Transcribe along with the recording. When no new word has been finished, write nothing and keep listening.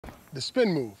the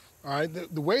spin move, all right?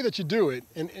 The way that you do it,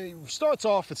 and it starts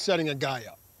off with setting a guy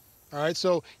up, all right?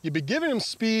 So you'd be giving him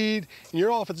speed in your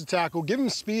offensive tackle, give him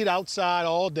speed outside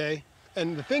all day,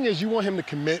 and the thing is you want him to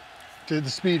commit to the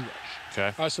speed rush. Okay.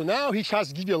 All right, so now he tries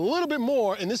to give you a little bit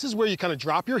more, and this is where you kind of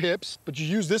drop your hips, but you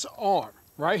use this arm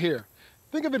right here.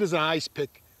 Think of it as an ice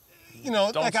pick. You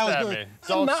know, Don't like I was stab doing. me.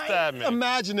 Don't stab me.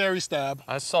 Imaginary stab.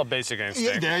 I saw Basic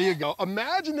Instinct. Yeah, there you go.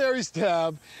 Imaginary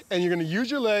stab, and you're gonna use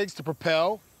your legs to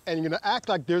propel, and you're gonna act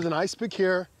like there's an ice pick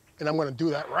here, and I'm gonna do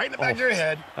that right in the back of your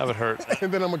head. That would hurt.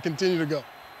 And then I'm gonna continue to go.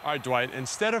 All right, Dwight,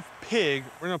 instead of pig,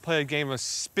 we're gonna play a game of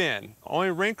spin. The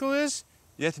only wrinkle is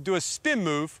you have to do a spin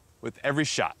move with every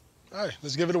shot. All right,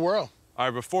 let's give it a whirl. All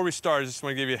right, before we start, I just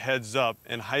want to give you a heads up.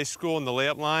 In high school, in the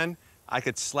layup line, I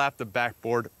could slap the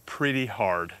backboard pretty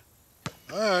hard.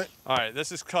 All right. All right,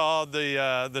 this is called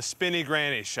the spinny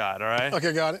granny shot, all right?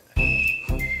 Okay, got it.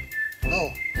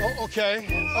 Oh, okay,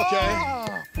 okay.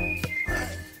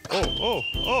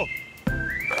 Oh.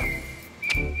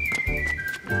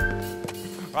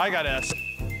 I got S.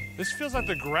 This feels like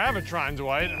the Gravitron,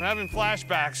 Dwight. I'm having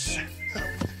flashbacks.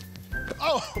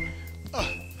 Oh.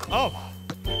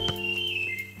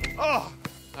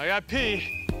 I got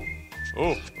P.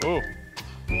 Oh.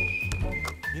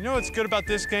 You know what's good about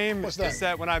this game? What's that? Is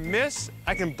that when I miss,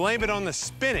 I can blame it on the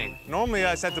spinning. Normally,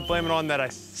 I just have to blame it on that I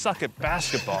suck at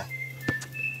basketball.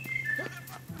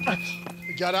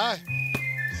 Got eye?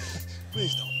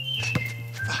 Please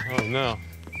don't. Oh, no.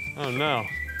 Oh, no.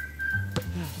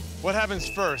 What happens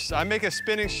first? I make a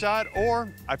spinning shot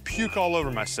or I puke all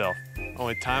over myself.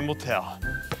 Only time will tell.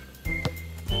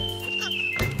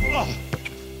 Oh,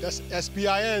 that's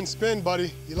S-P-I-N, spin,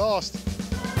 buddy. You lost.